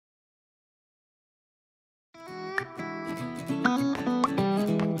Greetings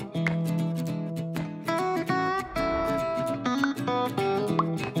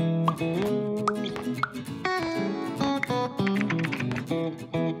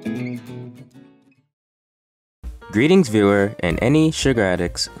viewer and any sugar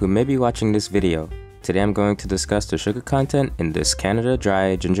addicts who may be watching this video. Today I'm going to discuss the sugar content in this Canada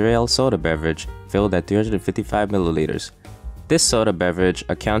Dry ginger ale soda beverage filled at 355 milliliters. This soda beverage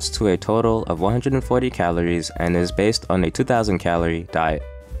accounts to a total of 140 calories and is based on a 2000 calorie diet.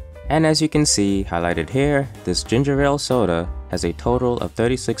 And as you can see highlighted here, this ginger ale soda has a total of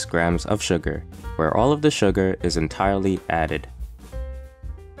 36 grams of sugar, where all of the sugar is entirely added.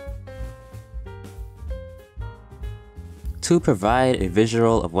 To provide a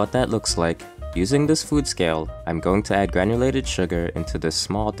visual of what that looks like, using this food scale, I'm going to add granulated sugar into this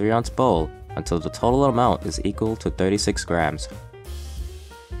small 3-ounce bowl until the total amount is equal to 36 grams.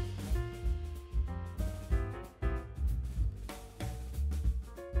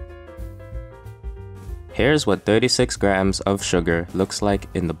 Here's what 36 grams of sugar looks like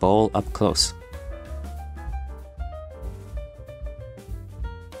in the bowl up close.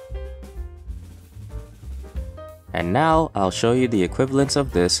 And now I'll show you the equivalence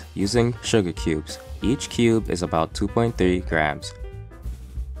of this using sugar cubes. Each cube is about 2.3 grams.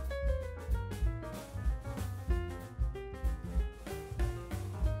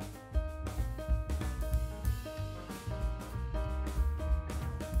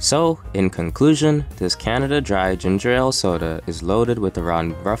 So, in conclusion, this Canada Dry ginger ale soda is loaded with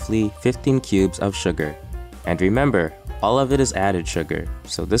around roughly 15 cubes of sugar. And remember, all of it is added sugar,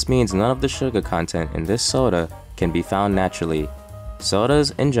 so this means none of the sugar content in this soda can be found naturally.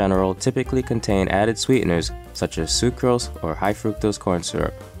 Sodas in general typically contain added sweeteners such as sucrose or high fructose corn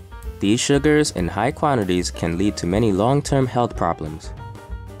syrup. These sugars in high quantities can lead to many long-term health problems.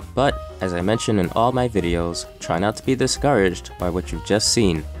 But, as I mentioned in all my videos, try not to be discouraged by what you've just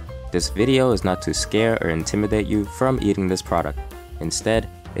seen. This video is not to scare or intimidate you from eating this product. Instead,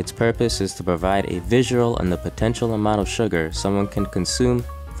 its purpose is to provide a visual on the potential amount of sugar someone can consume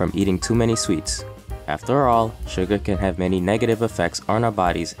from eating too many sweets. After all, sugar can have many negative effects on our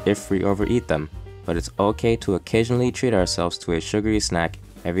bodies if we overeat them, but it's okay to occasionally treat ourselves to a sugary snack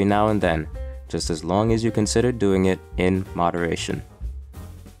every now and then, just as long as you consider doing it in moderation.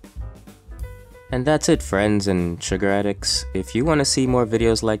 And that's it, friends and sugar addicts. If you want to see more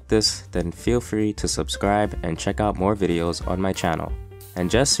videos like this, then feel free to subscribe and check out more videos on my channel.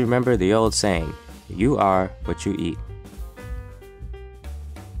 And just remember the old saying, you are what you eat.